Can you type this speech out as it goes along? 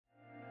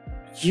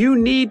You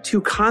need to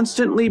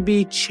constantly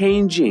be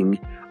changing,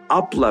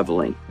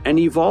 up-leveling, and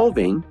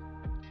evolving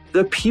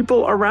the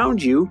people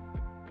around you,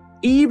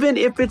 even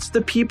if it's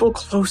the people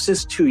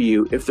closest to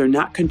you, if they're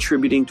not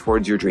contributing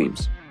towards your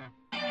dreams.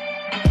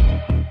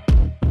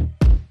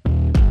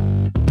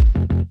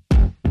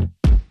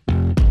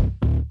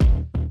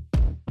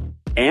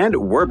 And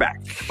we're back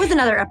with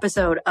another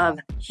episode of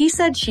He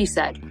Said, She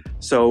Said.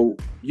 So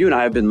you and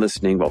I have been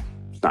listening. Well,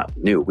 it's not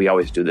new. We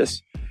always do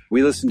this.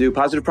 We listen to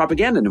positive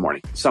propaganda in the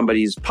morning.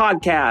 Somebody's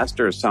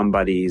podcast or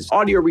somebody's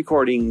audio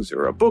recordings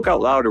or a book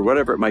out loud or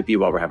whatever it might be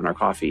while we're having our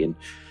coffee. And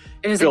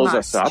it fills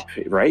us up,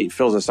 right? It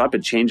fills us up.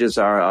 It changes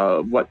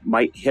our what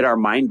might hit our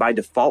mind by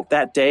default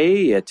that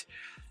day.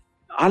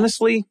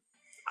 Honestly,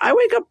 I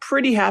wake up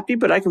pretty happy,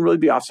 but I can really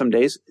be off some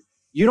days.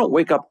 You don't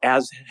wake up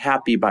as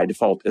happy by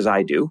default as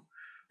I do.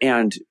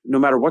 And no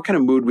matter what kind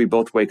of mood we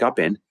both wake up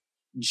in,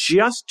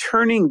 just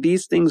turning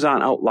these things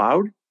on out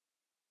loud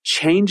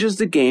changes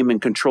the game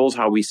and controls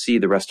how we see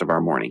the rest of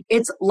our morning.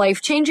 It's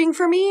life-changing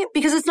for me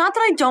because it's not that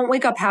I don't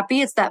wake up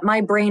happy. It's that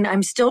my brain,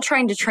 I'm still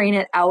trying to train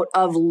it out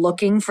of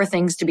looking for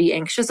things to be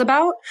anxious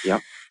about.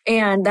 Yep.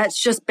 And that's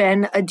just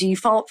been a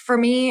default for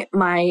me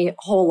my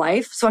whole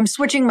life. So I'm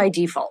switching my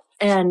default.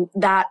 And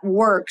that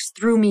works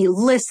through me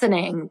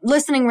listening.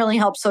 Listening really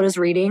helps. So does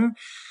reading.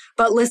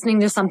 But listening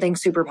to something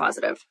super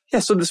positive. Yeah,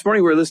 so this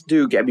morning we were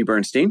listening to Gabby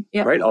Bernstein,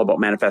 yep. right? All about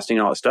manifesting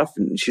and all that stuff.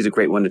 And she's a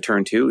great one to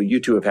turn to.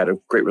 You two have had a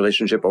great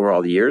relationship over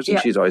all the years. And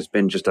yep. she's always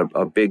been just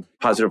a big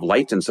positive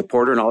light and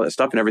supporter and all that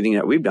stuff and everything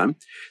that we've done.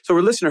 So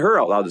we're listening to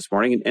her out loud this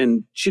morning.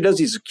 And she does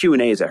these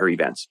Q&As at her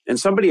events. And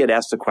somebody had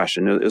asked a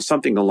question. It was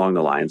something along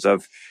the lines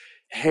of,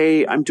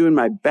 hey, I'm doing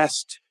my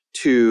best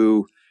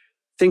to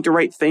think the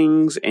right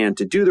things and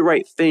to do the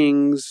right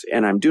things.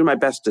 And I'm doing my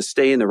best to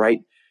stay in the right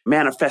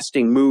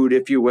manifesting mood,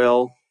 if you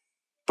will.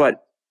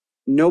 But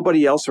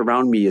nobody else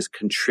around me is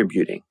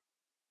contributing.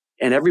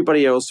 And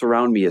everybody else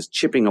around me is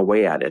chipping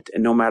away at it.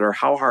 And no matter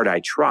how hard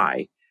I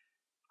try,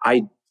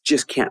 I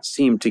just can't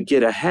seem to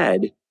get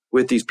ahead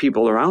with these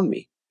people around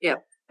me. Yeah.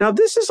 Now,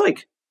 this is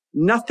like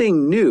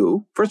nothing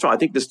new. First of all, I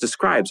think this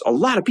describes a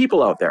lot of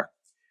people out there.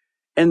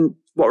 And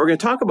what we're going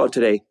to talk about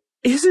today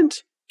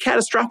isn't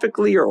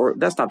catastrophically, or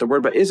that's not the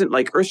word, but isn't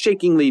like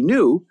earth-shakingly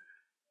new.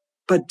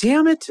 But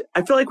damn it,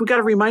 I feel like we got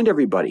to remind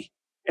everybody.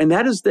 And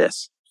that is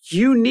this.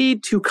 You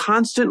need to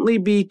constantly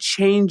be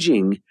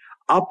changing,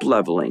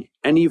 up-leveling,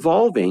 and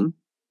evolving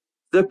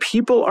the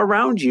people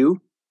around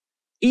you,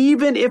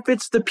 even if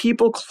it's the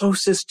people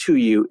closest to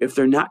you, if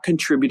they're not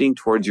contributing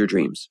towards your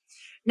dreams.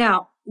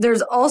 Now,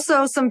 there's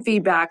also some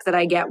feedback that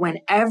I get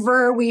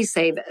whenever we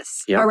say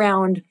this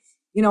around,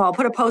 I'll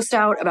put a post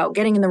out about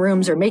getting in the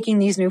rooms or making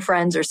these new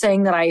friends or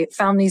saying that I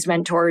found these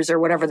mentors or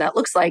whatever that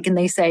looks like. And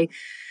they say,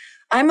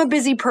 I'm a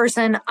busy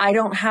person. I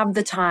don't have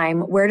the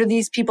time. Where do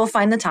these people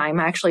find the time?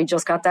 I actually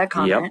just got that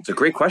comment. Yep, it's a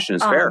great question.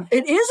 It's fair.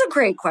 It is a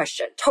great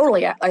question.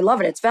 Totally. I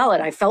love it. It's valid.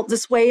 I felt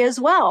this way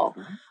as well.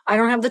 Mm-hmm. I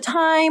don't have the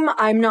time.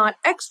 I'm not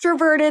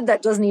extroverted.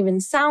 That doesn't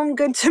even sound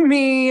good to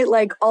me.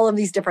 Like all of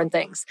these different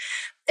things.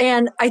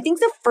 And I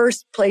think the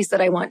first place that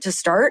I want to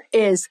start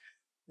is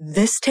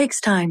this takes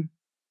time.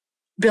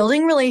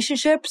 Building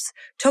relationships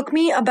took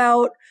me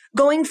about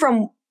going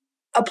from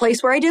a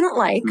place where I didn't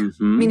like,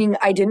 meaning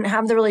I didn't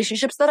have the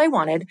relationships that I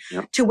wanted,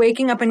 to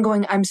waking up and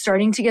going, I'm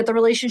starting to get the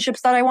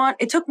relationships that I want.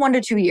 It took 1 to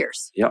 2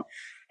 years. Yep.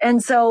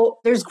 And so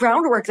there's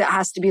groundwork that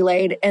has to be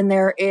laid, and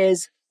there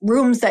is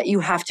rooms that you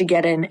have to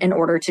get in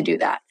order to do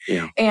that.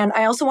 Yeah. And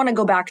I also want to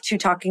go back to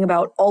talking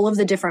about all of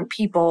the different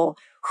people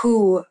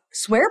who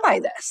swear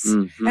by this.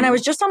 Mm-hmm. And I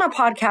was just on a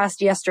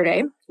podcast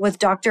yesterday with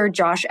Dr.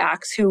 Josh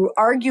Axe, who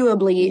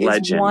arguably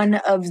is one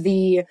of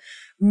the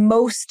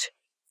most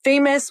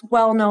famous,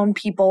 well-known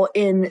people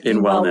in the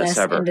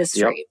wellness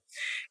industry. Yep.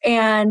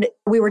 And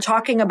we were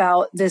talking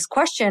about this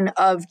question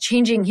of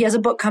changing. He has a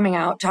book coming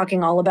out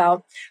talking all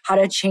about how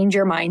to change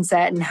your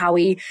mindset and how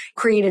he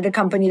created a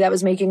company that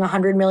was making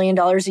 $100 million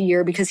a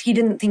year because he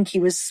didn't think he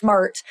was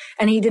smart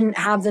and he didn't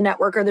have the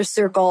network or the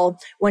circle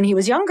when he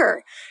was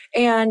younger.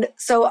 And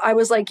so I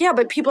was like, yeah,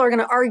 but people are going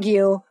to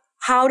argue,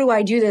 how do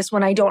I do this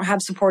when I don't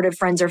have supportive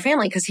friends or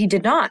family? Because he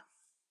did not.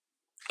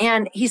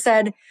 And he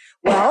said,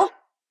 well,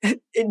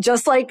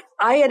 just like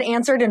I had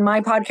answered in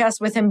my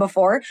podcast with him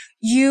before,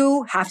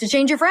 you have to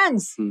change your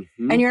friends.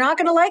 Mm-hmm. And you're not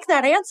going to like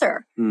that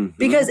answer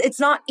because it's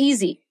not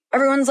easy.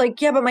 Everyone's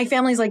like, yeah, but my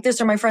family's like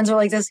this or my friends are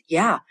like this.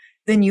 Yeah.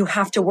 Then you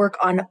have to work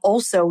on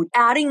also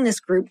adding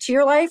this group to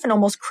your life and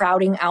almost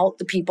crowding out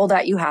the people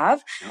that you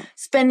have,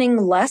 spending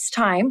less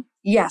time.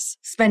 Yes,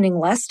 spending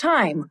less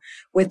time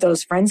with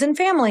those friends and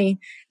family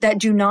that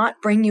do not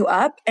bring you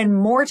up and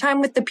more time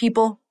with the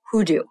people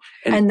who do.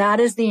 And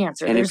that is the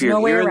answer. And There's if you're no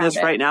way hearing around this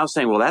it. right now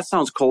saying, well, that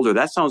sounds cold or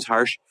that sounds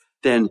harsh,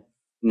 then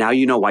now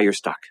you know why you're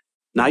stuck.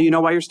 Now you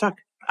know why you're stuck.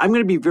 I'm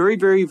going to be very,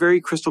 very,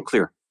 very crystal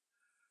clear.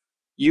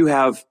 You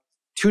have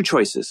two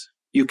choices.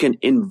 You can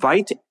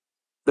invite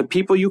the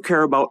people you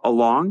care about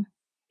along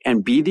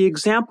and be the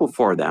example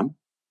for them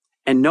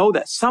and know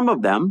that some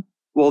of them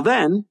will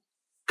then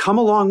come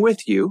along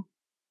with you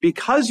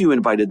because you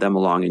invited them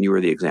along and you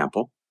were the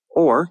example,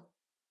 or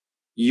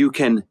you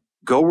can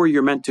go where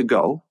you're meant to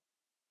go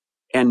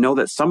and know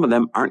that some of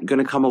them aren't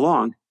going to come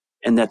along,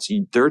 and that's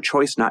their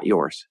choice, not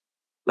yours.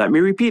 Let me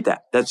repeat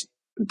that. That's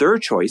their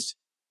choice,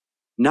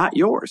 not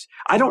yours.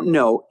 I don't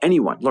know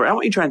anyone. Lori, I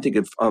want you to try and think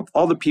of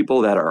all the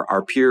people that are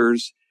our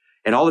peers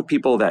and all the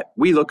people that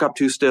we look up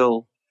to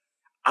still.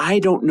 I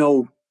don't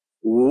know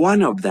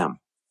one of them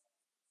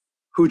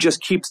who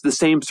just keeps the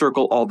same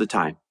circle all the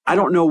time. I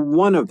don't know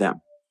one of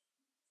them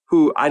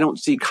who I don't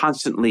see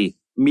constantly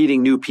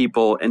meeting new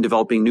people and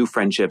developing new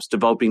friendships,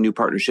 developing new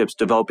partnerships,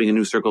 developing a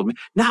new circle.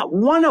 Not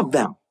one of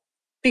them.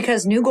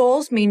 Because new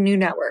goals mean new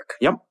network.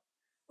 Yep.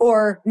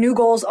 Or new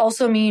goals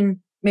also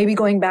mean maybe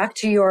going back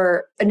to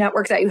your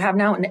network that you have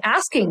now and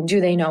asking,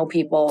 do they know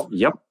people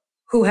Yep.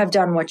 who have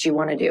done what you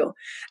want to do?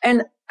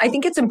 And I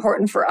think it's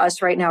important for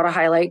us right now to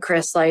highlight,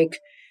 Chris, like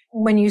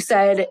when you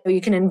said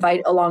you can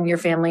invite along your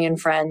family and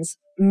friends,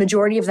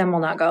 majority of them will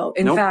not go.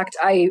 In fact,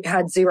 I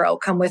had 0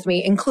 come with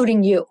me,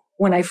 including you,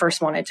 when I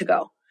first wanted to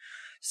go.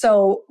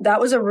 So that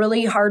was a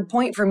really hard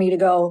point for me to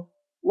go,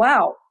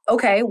 wow,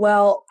 okay,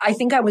 well, I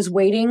think I was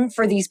waiting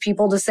for these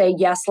people to say,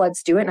 yes,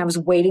 let's do it. And I was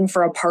waiting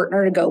for a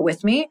partner to go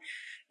with me.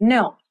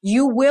 No,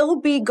 you will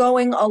be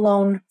going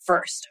alone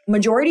first.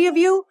 Majority of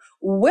you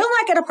will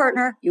not get a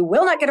partner. You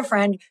will not get a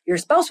friend. Your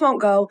spouse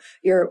won't go.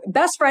 Your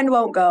best friend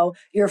won't go.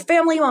 Your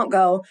family won't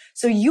go.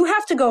 So you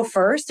have to go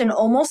first and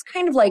almost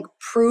kind of like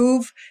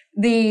prove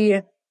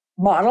the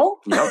model.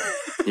 Yep.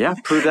 Yeah,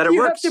 prove that it works.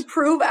 You have to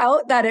prove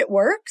out that it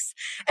works.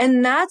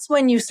 And that's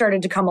when you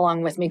started to come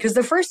along with me. Because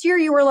the first year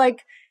you were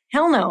like,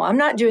 hell no, I'm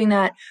not doing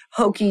that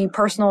hokey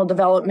personal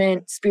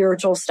development,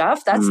 spiritual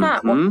stuff. That's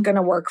not going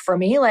to work for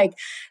me. Like,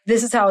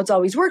 this is how it's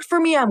always worked for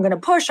me. I'm going to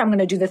push. I'm going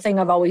to do the thing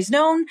I've always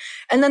known.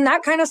 And then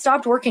that kind of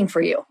stopped working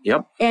for you.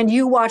 Yep. And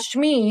you watched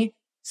me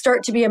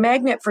start to be a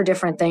magnet for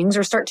different things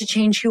or start to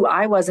change who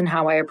I was and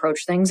how I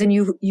approach things. And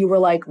you were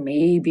like,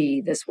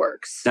 maybe this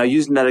works. Now,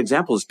 using that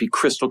example, let's be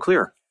crystal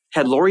clear.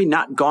 Had Lori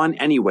not gone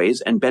anyways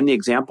and been the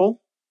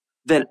example,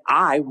 then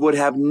I would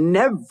have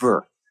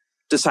never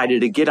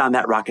decided to get on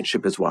that rocket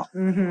ship as well.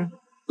 Mm-hmm.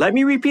 Let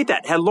me repeat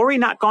that. Had Lori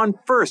not gone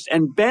first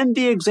and been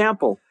the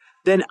example,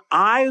 then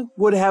I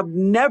would have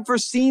never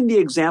seen the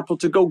example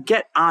to go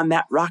get on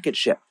that rocket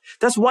ship.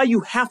 That's why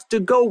you have to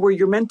go where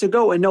you're meant to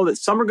go and know that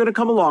some are going to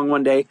come along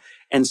one day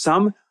and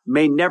some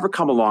may never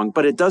come along,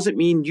 but it doesn't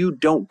mean you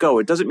don't go.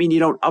 It doesn't mean you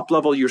don't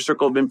up-level your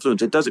circle of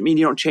influence. It doesn't mean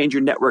you don't change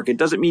your network. It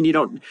doesn't mean you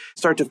don't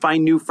start to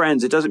find new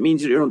friends. It doesn't mean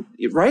you don't,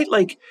 right?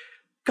 Like,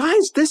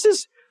 guys, this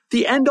is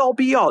the end-all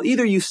be-all.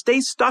 Either you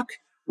stay stuck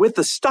with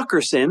the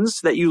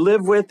stuckersons that you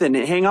live with and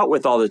hang out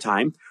with all the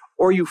time,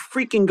 or you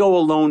freaking go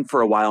alone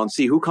for a while and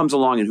see who comes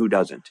along and who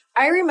doesn't.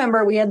 I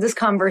remember we had this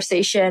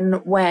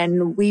conversation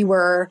when we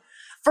were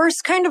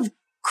first kind of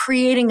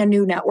creating a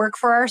new network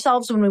for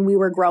ourselves when we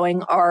were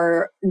growing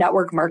our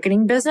network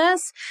marketing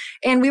business.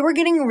 And we were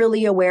getting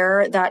really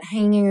aware that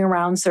hanging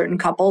around certain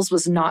couples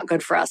was not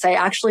good for us. I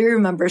actually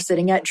remember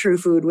sitting at True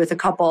Food with a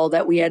couple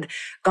that we had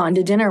gone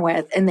to dinner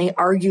with, and they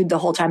argued the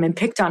whole time and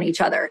picked on each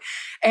other.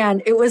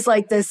 And it was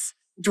like this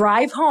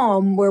drive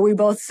home where we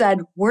both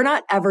said, we're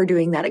not ever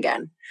doing that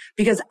again,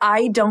 because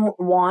I don't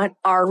want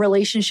our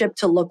relationship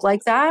to look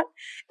like that.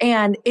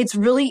 And it's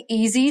really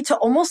easy to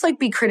almost like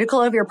be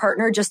critical of your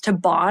partner just to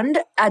bond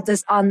at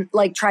this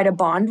try to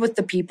bond with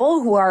the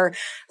people who are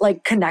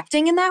like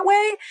connecting in that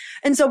way.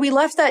 And so we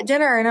left that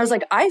dinner and I was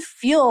like, I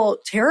feel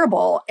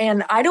terrible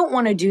and I don't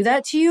want to do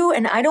that to you.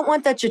 And I don't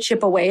want that to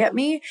chip away at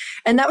me.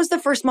 And that was the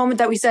first moment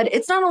that we said,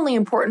 it's not only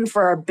important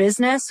for our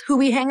business, who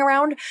we hang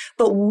around,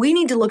 but we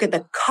need to look at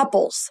the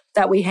couples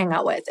that we hang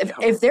out with.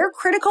 If they're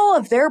critical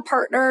of their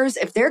partners,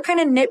 if they're kind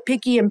of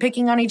nitpicky and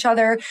picking on each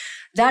other,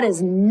 that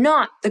is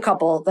not the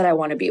couple that I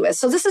want to be with.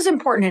 So this is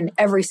important in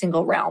every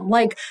single realm.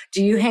 Like,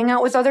 do you hang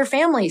out with other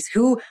families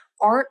who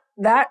aren't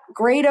that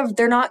great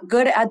they're not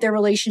good at their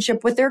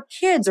relationship with their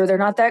kids, or they're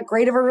not that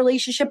great of a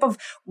relationship of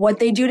what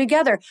they do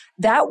together?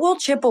 That will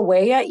chip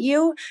away at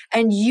you,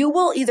 and you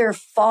will either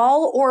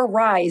fall or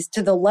rise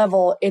to the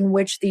level in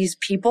which these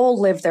people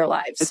live their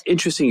lives. It's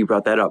interesting you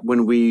brought that up.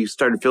 When we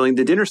started filming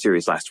the dinner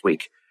series last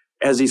week,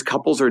 as these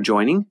couples are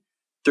joining,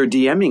 they're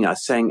DMing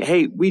us saying,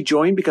 hey, we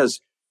joined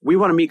because we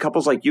want to meet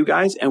couples like you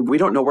guys and we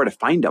don't know where to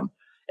find them.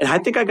 And I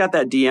think I got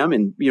that DM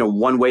in,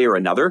 one way or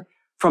another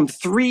from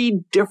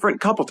 3 different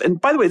couples. And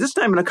by the way, this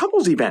time in a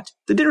couples event.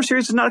 The dinner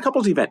series is not a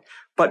couples event,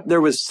 but there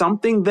was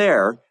something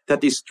there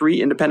that these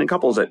 3 independent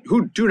couples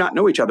who do not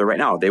know each other right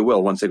now, they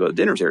will once they go to the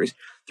dinner series.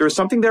 There was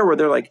something there where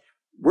they're like,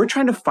 we're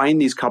trying to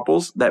find these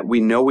couples that we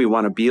know we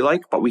want to be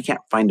like, but we can't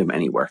find them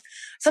anywhere.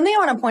 Something I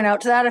want to point out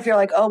to that, if you're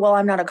like, oh, well,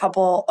 I'm not a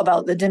couple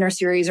about the dinner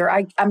series, or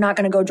I'm not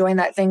going to go join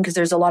that thing because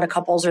there's a lot of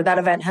couples, or that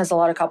event has a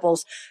lot of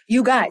couples.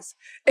 You guys,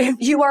 if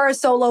you are a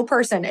solo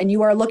person and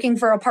you are looking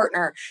for a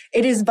partner,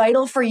 it is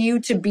vital for you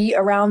to be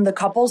around the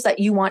couples that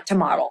you want to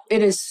model.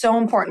 It is so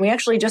important. We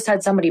actually just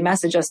had somebody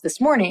message us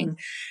this morning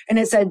and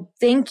it said,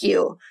 thank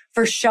you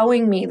for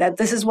showing me that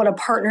this is what a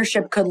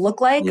partnership could look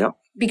like. Yep.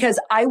 Because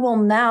I will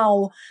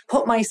now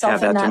put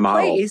myself in that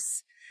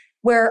place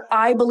where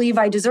I believe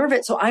I deserve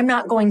it. So I'm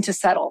not going to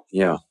settle.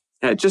 Yeah.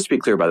 Just to be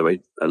clear, by the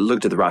way, I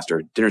looked at the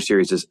roster. Dinner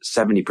Series is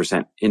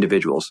 70%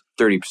 individuals,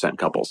 30%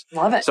 couples.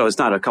 Love it. So it's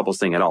not a couples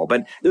thing at all.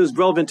 But it was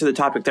relevant to the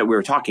topic that we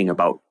were talking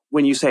about.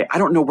 When you say, I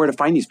don't know where to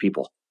find these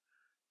people.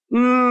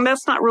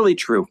 That's not really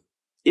true.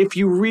 If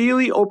you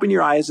really open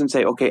your eyes and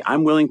say, okay,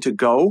 I'm willing to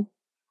go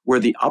where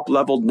the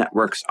up-leveled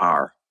networks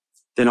are,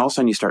 then all of a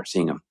sudden you start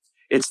seeing them.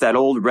 It's that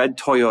old red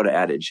Toyota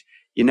adage.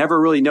 You never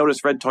really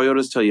notice red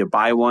Toyotas till you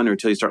buy one or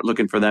till you start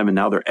looking for them, and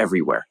now they're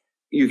everywhere.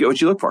 You get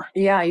what you look for.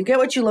 Yeah, you get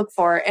what you look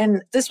for.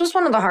 And this was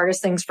one of the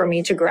hardest things for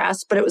me to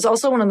grasp, but it was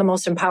also one of the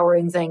most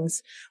empowering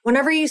things.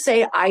 Whenever you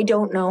say, I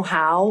don't know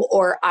how,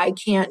 or I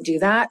can't do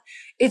that,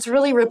 it's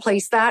really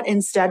replace that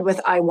instead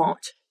with I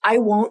won't. I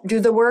won't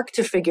do the work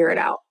to figure it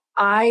out.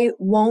 I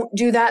won't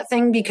do that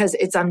thing because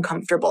it's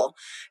uncomfortable,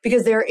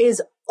 because there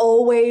is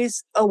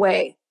always a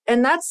way.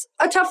 And that's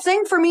a tough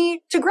thing for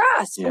me to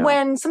grasp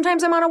when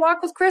sometimes I'm on a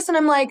walk with Chris and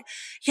I'm like,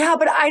 yeah,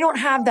 but I don't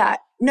have that.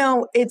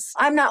 No,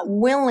 I'm not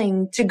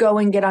willing to go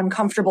and get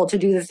uncomfortable to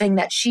do the thing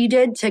that she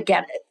did to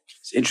get it.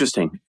 It's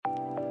interesting.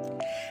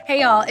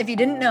 Hey, y'all, if you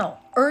didn't know,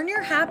 Earn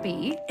Your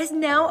Happy is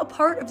now a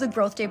part of the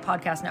Growth Day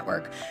Podcast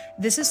Network.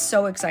 This is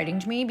so exciting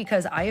to me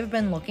because I have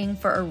been looking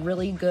for a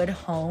really good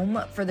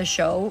home for the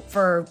show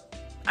for,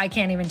 I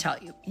can't even tell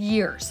you,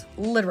 years,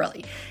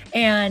 literally.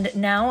 And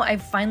now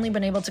I've finally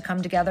been able to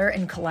come together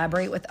and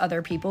collaborate with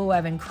other people who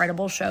have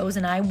incredible shows,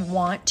 and I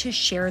want to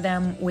share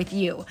them with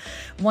you.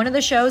 One of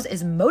the shows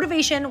is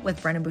Motivation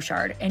with Brendon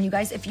Burchard. And you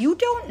guys, if you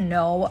don't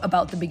know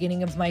about the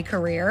beginning of my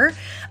career,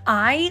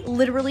 I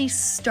literally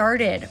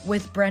started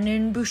with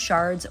Brendon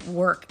Burchard's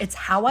work. It's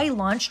how I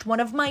launched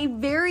one of my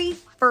very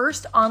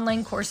first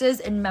online courses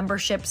and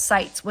membership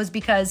sites, was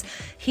because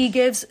he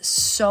gives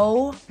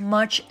so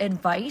much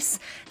advice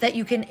that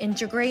you can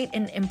integrate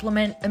and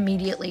implement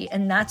immediately.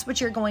 And that's what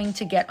you're going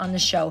to get on the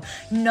show.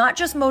 Not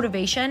just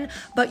motivation,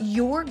 but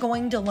you're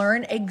going to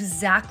learn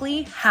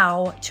exactly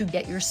how to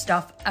get your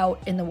stuff out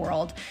in the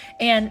world.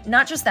 And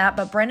not just that,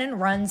 but Brendon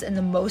runs in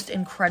the most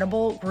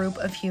incredible group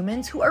of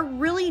humans who are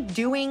really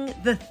doing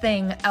the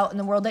thing out in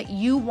the world that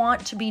you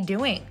want to be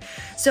doing.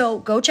 So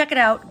go check it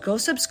out. Go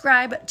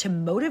subscribe to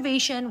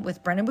Motivation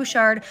with Brendon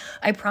Burchard.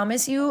 I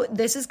promise you,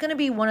 this is going to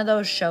be one of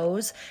those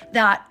shows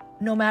that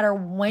no matter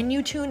when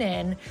you tune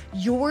in,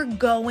 you're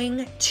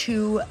going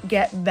to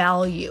get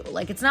value.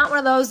 Like, it's not one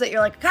of those that you're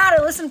like, God,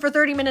 I listened for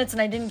 30 minutes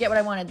and I didn't get what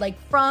I wanted. Like,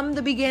 from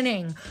the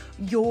beginning,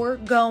 you're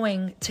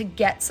going to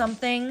get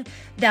something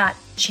that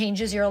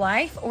changes your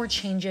life or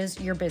changes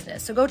your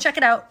business. So go check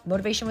it out.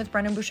 Motivation with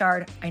Brendon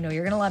Burchard. I know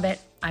you're going to love it.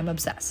 I'm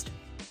obsessed.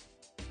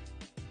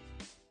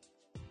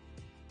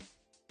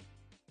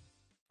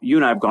 You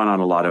and I have gone on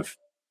a lot of,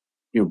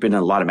 been in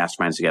a lot of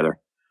masterminds together,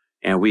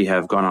 and we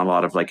have gone on a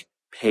lot of like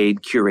paid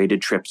curated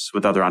trips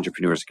with other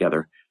entrepreneurs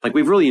together. Like,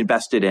 we've really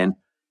invested in,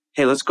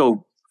 hey, let's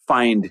go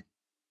find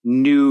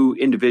new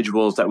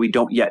individuals that we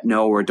don't yet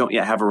know or don't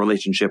yet have a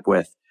relationship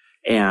with.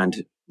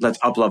 And let's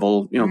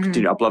up-level,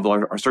 continue to up-level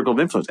our circle of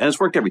influence. And it's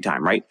worked every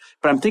time, right?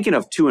 But I'm thinking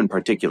of two in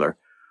particular.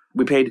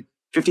 We paid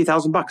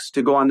 $50,000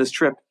 to go on this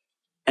trip.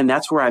 And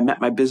that's where I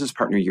met my business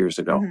partner years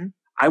ago. Mm-hmm.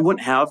 I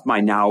wouldn't have my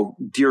now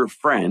dear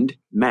friend,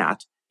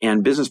 Matt,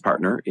 and business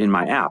partner in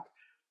my app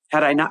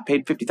had I not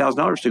paid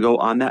 $50,000 to go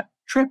on that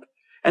trip.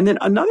 And then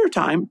another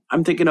time,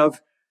 I'm thinking of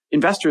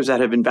investors that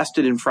have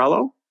invested in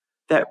Frello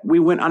that we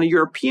went on a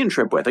European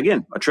trip with.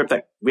 Again, a trip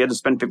that we had to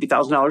spend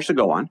 $50,000 to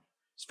go on,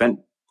 spent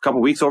a couple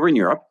of weeks over in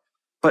Europe,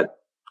 but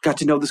got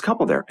to know this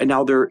couple there. And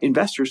now they're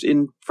investors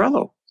in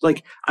Frello.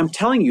 Like, I'm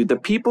telling you, the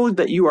people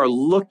that you are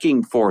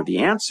looking for, the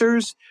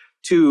answers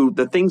to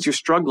the things you're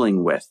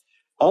struggling with,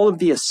 all of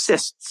the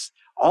assists,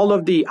 all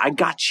of the I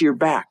got your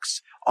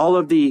backs, all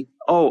of the,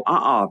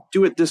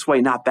 do it this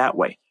way, not that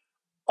way.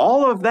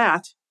 All of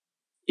that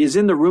is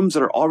in the rooms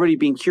that are already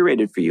being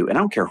curated for you. And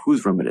I don't care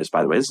whose room it is,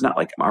 by the way. This is not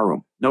like our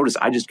room. Notice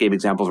I just gave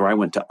examples where I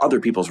went to other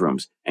people's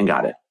rooms and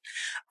got it.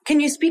 Can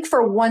you speak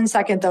for 1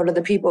 second, though, to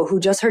the people who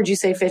just heard you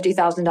say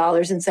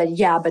 $50,000 and said,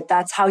 yeah, but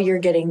that's how you're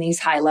getting these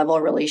high-level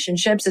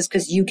relationships, is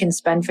because you can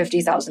spend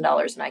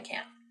 $50,000 and I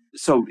can't?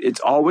 So it's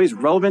always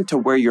relevant to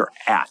where you're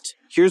at.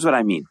 Here's what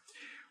I mean.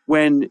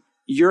 When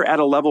you're at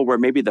a level where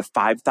maybe the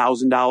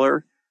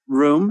 $5,000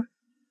 room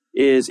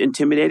is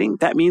intimidating,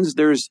 that means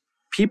there's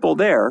people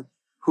there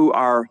who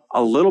are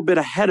a little bit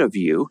ahead of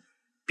you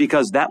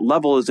because that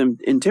level is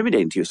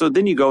intimidating to you. So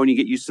then you go and you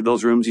get used to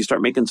those rooms, you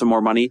start making some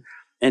more money,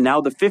 and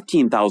now the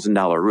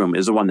 $15,000 room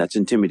is the one that's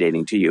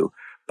intimidating to you.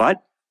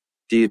 But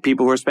the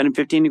people who are spending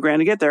 $15,000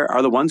 to get there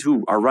are the ones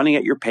who are running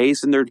at your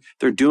pace and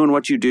they're doing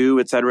what you do,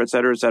 et cetera, et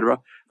cetera, et cetera.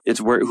 It's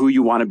who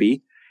you want to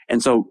be.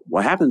 And so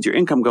what happens, your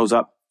income goes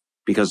up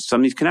because of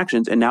some of these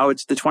connections, and now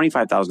it's the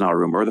 $25,000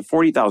 room or the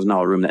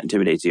 $40,000 room that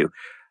intimidates you.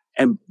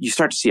 And you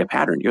start to see a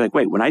pattern. You're like,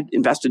 wait, when I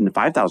invested in the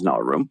 $5,000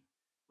 room,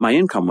 my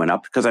income went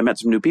up because I met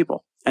some new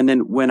people. And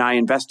then when I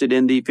invested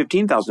in the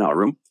 $15,000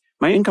 room,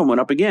 my income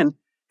went up again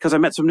because I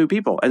met some new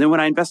people. And then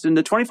when I invested in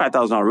the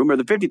 $25,000 room or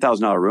the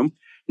 $50,000 room,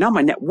 now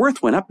my net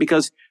worth went up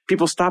because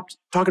people stopped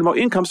talking about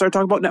income, started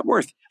talking about net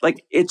worth.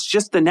 Like, it's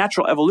just the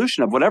natural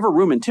evolution of whatever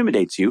room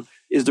intimidates you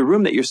is the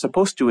room that you're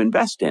supposed to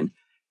invest in.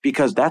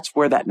 because that's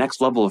where that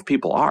next level of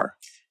people are.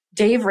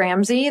 Dave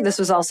Ramsey, this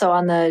was also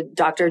on the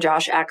Dr.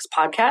 Josh Axe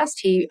podcast.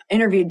 He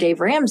interviewed Dave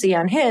Ramsey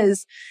on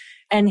his,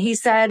 and he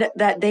said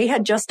that they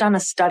had just done a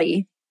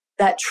study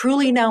that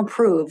truly now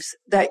proves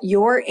that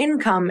your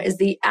income is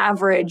the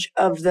average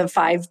of the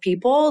 5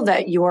 people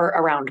that you're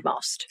around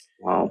most.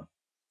 Wow.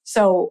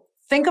 So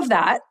think of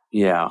that.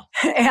 Yeah.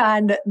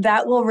 And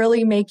that will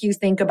really make you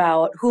think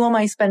about, who am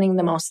I spending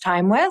the most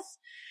time with?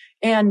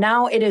 And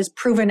now it is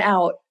proven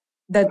out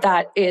that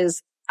that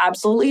is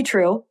absolutely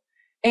true.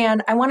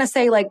 And I want to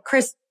say, like,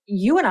 Chris,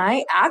 you and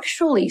I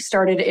actually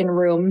started in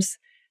rooms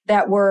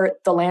that were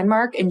the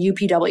Landmark and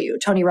UPW,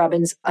 Tony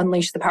Robbins'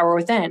 Unleash the Power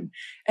Within.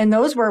 And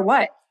those were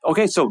what?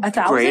 Okay, so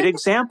great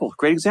example.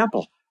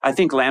 I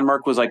think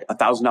Landmark was like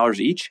 $1,000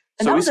 each.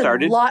 And so we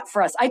started. A lot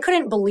for us. I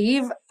couldn't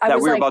believe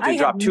that we were about to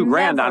drop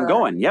 $2,000 on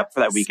going. Yep, for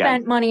that weekend.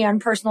 Spent money on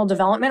personal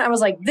development. I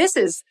was like, this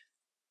is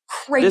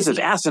crazy. This is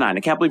asinine. I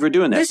can't believe we're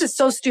doing this. This is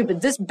so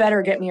stupid. This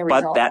better get me a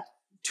result. But that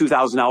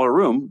 $2,000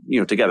 room,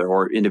 together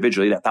or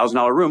individually, that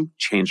 $1,000 room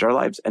changed our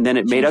lives. And then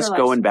it made us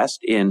go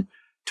invest in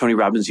Tony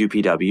Robbins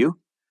UPW.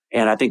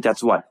 And I think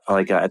that's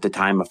at the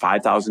time, a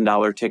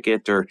 $5,000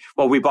 ticket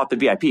we bought the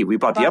VIP. We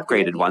bought the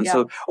upgraded one. Yeah.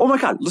 So, oh my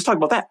God, let's talk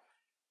about that.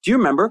 Do you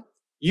remember?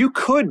 You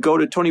could go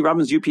to Tony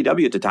Robbins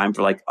UPW at the time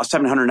for like a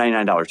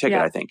 $799 ticket,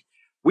 I think.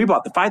 We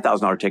bought the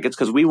 $5,000 tickets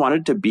because we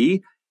wanted to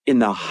be in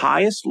the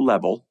highest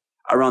level,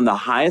 around the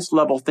highest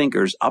level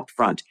thinkers up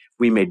front.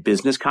 We made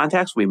business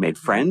contacts. We made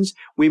friends.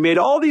 We made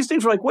all these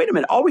things. We're like, wait a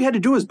minute. All we had to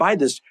do was buy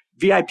this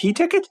VIP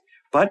ticket.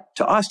 But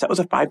to us, that was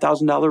a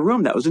 $5,000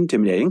 room. That was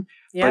intimidating.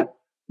 Yeah. But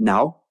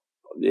now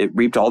it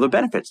reaped all the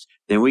benefits.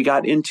 Then we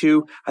got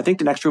into, I think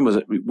the next room was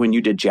when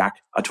you did Jack,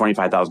 a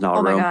 $25,000 room.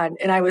 Oh my God.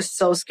 And I was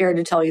so scared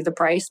to tell you the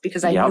price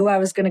because I knew I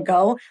was going to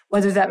go,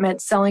 whether that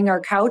meant selling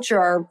our couch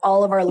or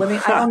all of our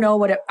living. I don't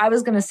know I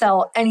was going to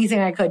sell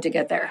anything I could to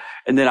get there.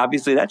 And then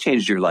obviously that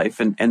changed your life.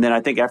 And then I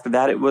think after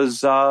that, it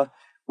was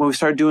when we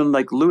started doing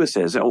like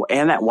Lewis's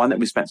and that one that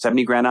we spent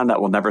 $70,000 on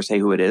that we'll never say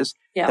who it is.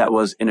 Yeah. That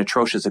was an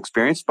atrocious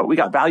experience, but we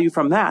got value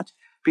from that,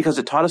 because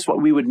it taught us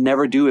what we would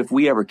never do if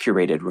we ever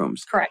curated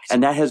rooms. Correct.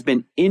 And that has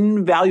been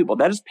invaluable.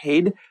 That has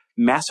paid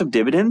massive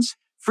dividends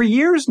for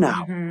years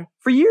now. Mm-hmm.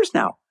 For years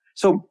now.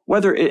 So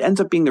whether it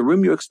ends up being the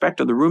room you expect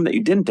or the room that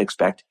you didn't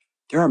expect,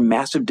 there are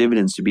massive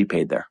dividends to be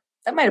paid there.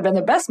 That might have been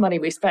the best money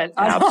we spent.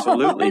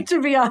 Absolutely.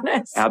 To be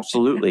honest.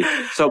 Absolutely.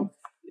 So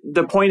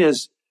the point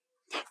is,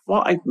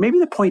 maybe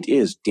the point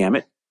is, damn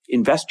it,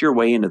 invest your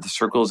way into the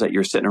circles that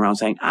you're sitting around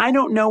saying, I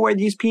don't know where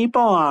these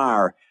people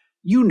are.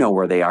 You know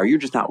where they are. You're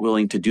just not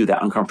willing to do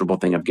that uncomfortable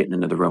thing of getting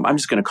into the room. I'm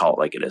just going to call it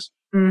like it is.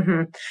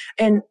 Mm-hmm.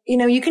 And,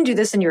 you can do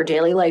this in your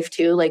daily life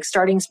too, like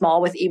starting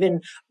small with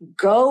even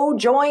go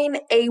join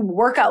a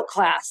workout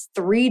class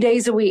 3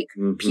 days a week.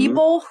 Mm-hmm.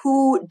 People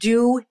who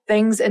do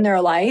things in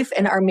their life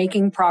and are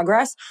making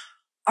progress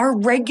are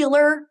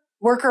regular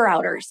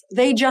worker-outers.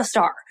 They just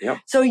are. Yep.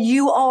 So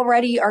you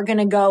already are going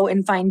to go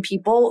and find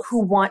people who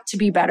want to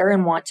be better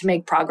and want to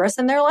make progress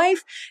in their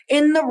life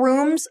in the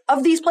rooms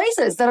of these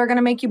places that are going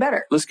to make you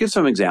better. Let's give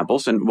some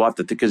examples, and we'll have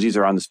to, because these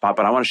are on the spot,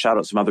 but I want to shout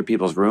out some other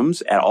people's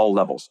rooms at all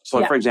levels.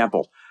 So for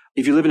example,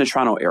 if you live in the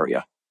Toronto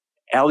area,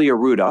 Ali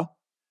Aruda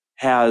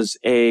has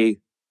a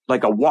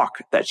walk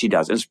that she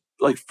does. It's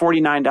like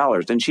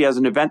 $49. And she has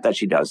an event that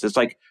she does. It's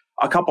like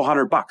a couple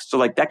 $100.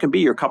 So that can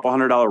be your couple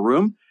 $100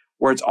 room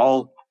where it's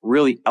all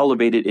really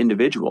elevated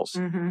individuals.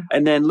 Mm-hmm.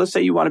 And then let's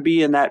say you want to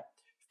be in that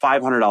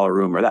 $500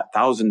 room or that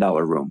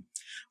 $1,000 room.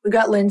 We've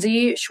got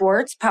Lindsay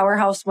Schwartz,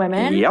 Powerhouse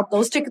Women. Yep.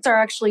 Those tickets are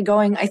actually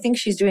going, I think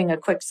she's doing a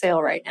quick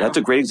sale right now. That's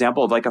a great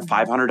example of like a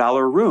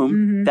 $500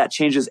 room that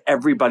changes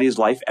everybody's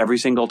life every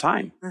single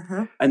time.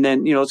 Mm-hmm. And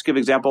then, let's give an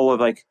example of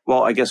I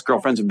guess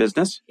Girlfriends in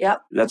Business.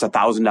 Yep. That's a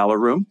 $1,000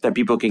 room that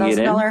people can get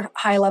in. $1,000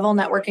 high-level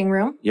networking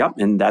room. Yep.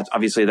 And that's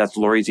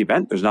Lori's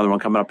event. There's another one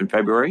coming up in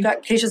February.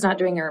 Keisha's not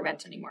doing her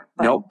event anymore.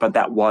 But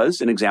that was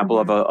an example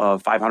of a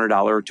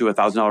 $500 to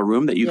 $1,000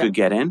 room that you could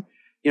get in.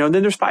 And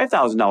then there's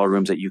 $5,000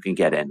 rooms that you can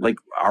get in. Like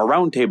our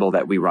round table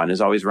that we run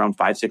is always around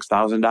 $5,000,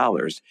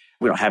 $6,000.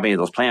 We don't have any of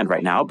those planned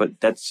right now, but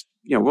that's,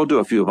 we'll do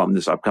a few of them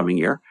this upcoming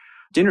year.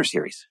 Dinner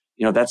series,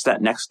 that's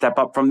that next step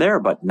up from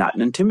there, but not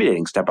an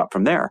intimidating step up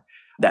from there.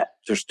 That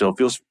there's still a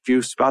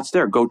few spots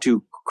there. Go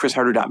to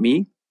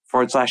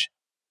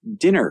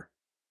chrisharder.me/dinner,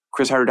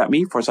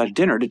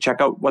 chrisharder.me/dinner to check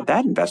out what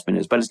that investment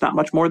is. But it's not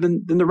much more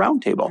than the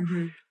round table.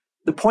 Mm-hmm.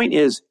 The point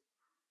is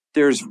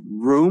there's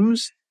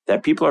rooms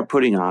that people are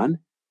putting on.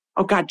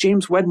 Oh, God,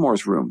 James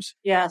Wedmore's rooms.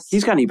 Yes.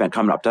 He's got an event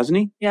coming up, doesn't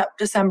he? Yep,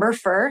 December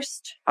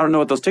 1st. I don't know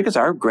what those tickets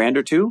are, $1,000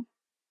 or $2,000?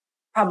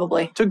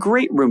 Probably. It's a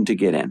great room to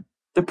get in.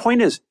 The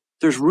point is,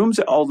 there's rooms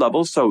at all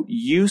levels, so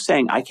you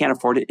saying I can't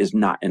afford it is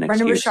not an excuse.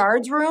 Brendan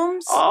Bouchard's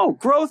rooms. Oh,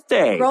 Growth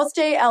Day. Growth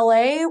Day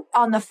LA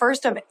on the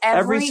 1st of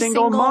every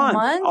single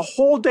month. A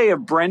whole day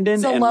of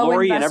Brendan and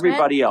Lori and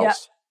everybody else. Yep.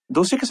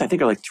 Those tickets, I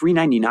think, are like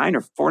 $399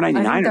 or $499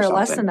 or something. They're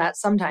less than that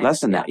sometimes. Less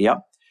than that,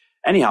 yep.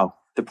 Anyhow,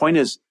 the point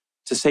is,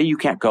 to say you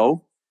can't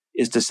go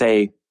is to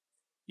say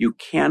you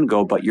can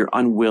go, but you're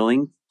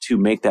unwilling to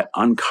make that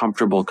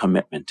uncomfortable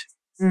commitment.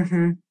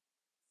 Mm-hmm.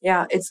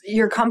 Yeah. It's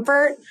your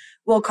comfort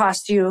will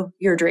cost you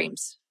your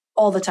dreams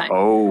all the time.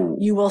 Oh,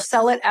 you will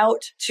sell it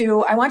out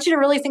to, I want you to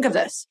really think of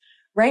this.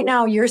 Right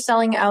now, you're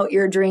selling out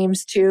your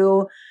dreams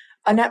to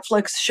a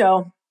Netflix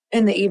show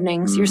in the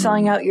evenings. You're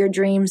selling out your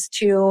dreams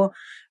to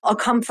a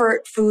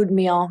comfort food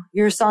meal.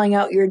 You're selling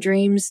out your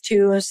dreams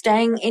to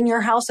staying in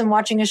your house and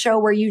watching a show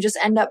where you just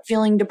end up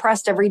feeling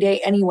depressed every day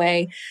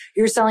anyway.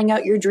 You're selling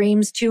out your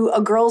dreams to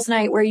a girls'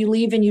 night where you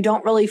leave and you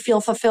don't really feel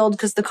fulfilled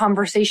because the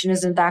conversation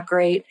isn't that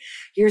great.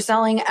 You're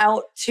selling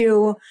out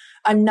to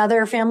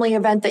another family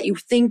event that you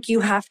think you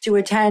have to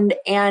attend,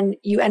 and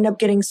you end up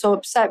getting so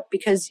upset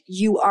because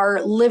you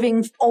are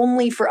living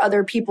only for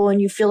other people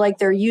and you feel like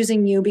they're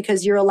using you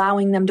because you're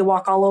allowing them to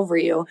walk all over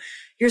you.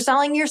 You're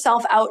selling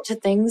yourself out to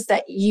things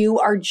that you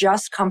are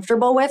just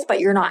comfortable with,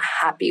 but you're not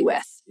happy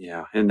with.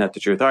 Yeah, isn't that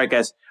the truth? All right,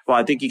 guys. Well,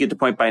 I think you get the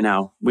point by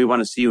now. We want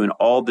to see you in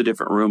all the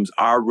different rooms,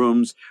 our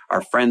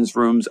friends'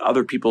 rooms,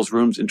 other people's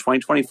rooms in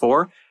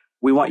 2024.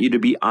 We want you to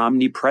be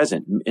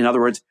omnipresent. In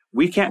other words,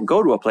 we can't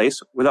go to a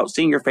place without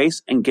seeing your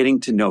face and getting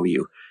to know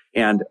you.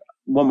 And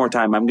one more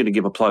time, I'm going to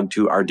give a plug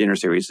to our dinner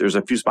series. There's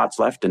a few spots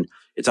left and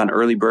it's on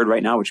early bird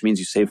right now, which means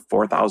you save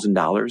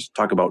 $4,000.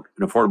 Talk about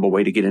an affordable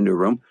way to get into a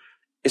room.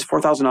 It's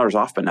 $4,000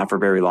 off, but not for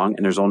very long.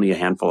 And there's only a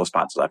handful of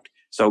spots left.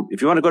 So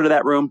if you want to go to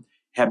that room,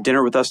 have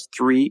dinner with us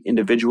 3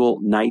 individual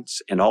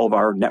nights and all of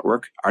our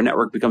network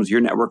becomes your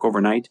network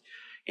overnight.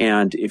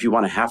 And if you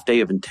want a half day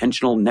of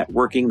intentional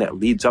networking that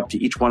leads up to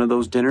each one of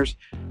those dinners,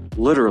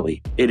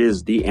 literally, it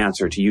is the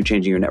answer to you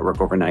changing your network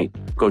overnight.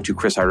 Go to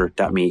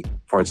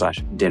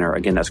chrisharder.me/dinner.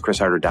 Again, that's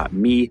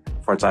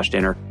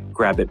chrisharder.me/dinner.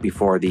 Grab it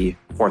before the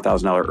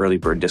 $4,000 early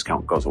bird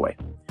discount goes away.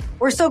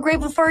 We're so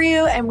grateful for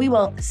you, and we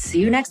will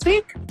see you next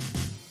week.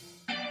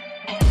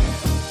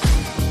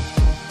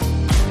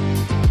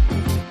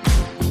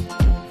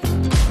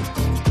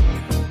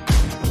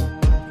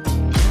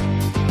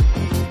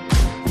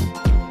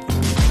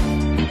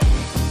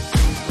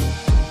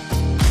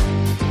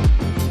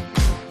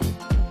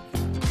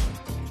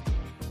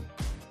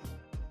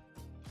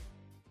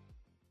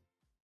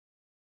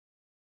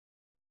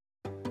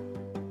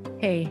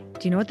 Hey,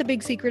 do you know what the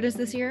big secret is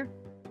this year?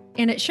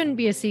 And it shouldn't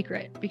be a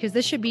secret because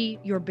this should be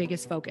your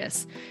biggest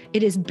focus.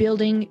 It is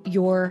building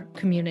your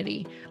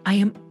community. I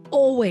am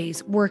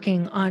always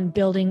working on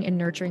building and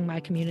nurturing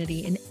my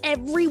community, and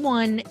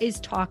everyone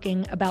is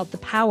talking about the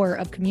power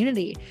of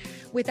community.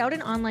 Without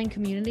an online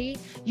community,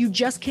 you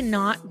just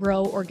cannot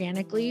grow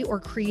organically or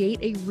create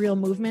a real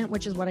movement,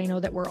 which is what I know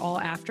that we're all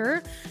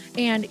after.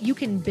 And you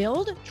can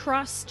build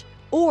trust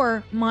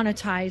or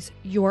monetize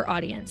your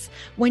audience.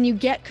 When you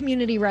get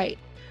community right,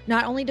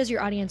 not only does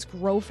your audience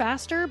grow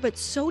faster, but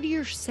so do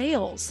your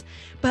sales.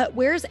 But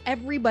where's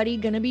everybody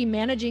going to be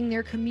managing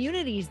their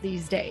communities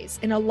these days?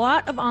 And a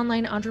lot of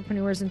online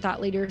entrepreneurs and thought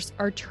leaders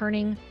are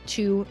turning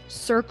to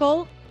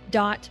Circle.so.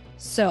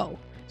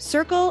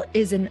 Circle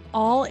is an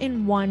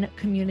all-in-one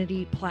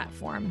community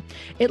platform.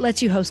 It lets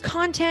you host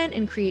content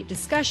and create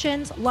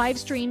discussions, live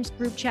streams,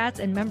 group chats,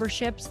 and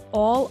memberships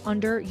all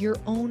under your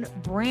own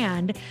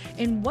brand.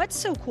 And what's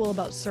so cool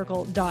about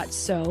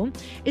Circle.so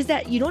is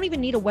that you don't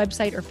even need a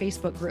website or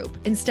Facebook group.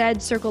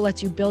 Instead, Circle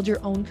lets you build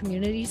your own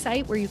community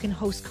site where you can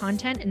host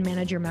content and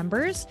manage your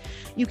members.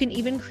 You can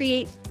even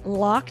create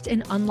locked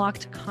and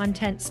unlocked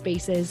content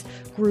spaces,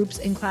 groups,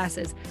 and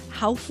classes.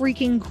 How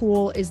freaking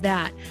cool is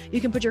that?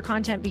 You can put your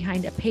content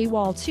behind a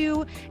paywall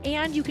too,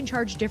 and you can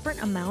charge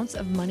different amounts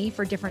of money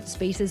for different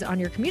spaces on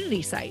your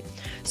community site.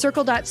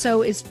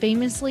 Circle.so is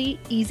famously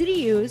easy to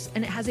use,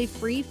 and it has a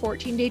free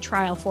 14-day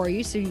trial for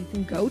you, so you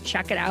can go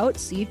check it out,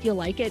 see if you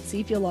like it, see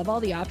if you love all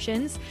the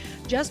options.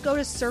 Just go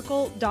to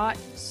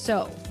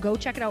Circle.so. Go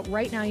check it out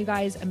right now, you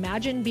guys.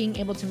 Imagine being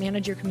able to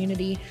manage your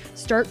community,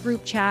 start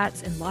group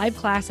chats and live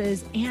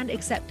classes, and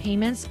accept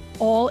payments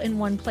all in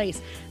one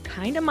place.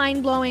 Kind of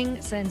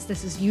mind-blowing since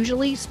this is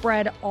usually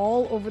spread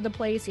all over the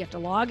place. You have to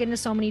log into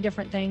so many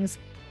different things.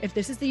 If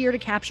this is the year to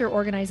capture,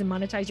 organize, and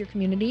monetize your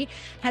community,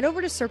 head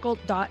over to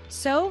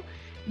Circle.so.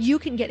 You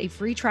can get a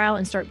free trial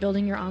and start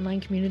building your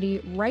online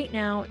community right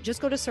now.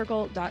 Just go to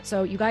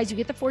Circle.so. You guys, you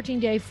get the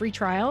 14-day free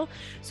trial.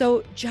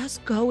 So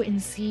just go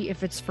and see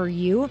if it's for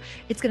you.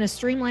 It's going to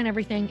streamline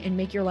everything and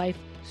make your life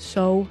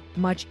so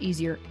much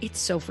easier. It's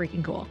so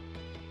freaking cool.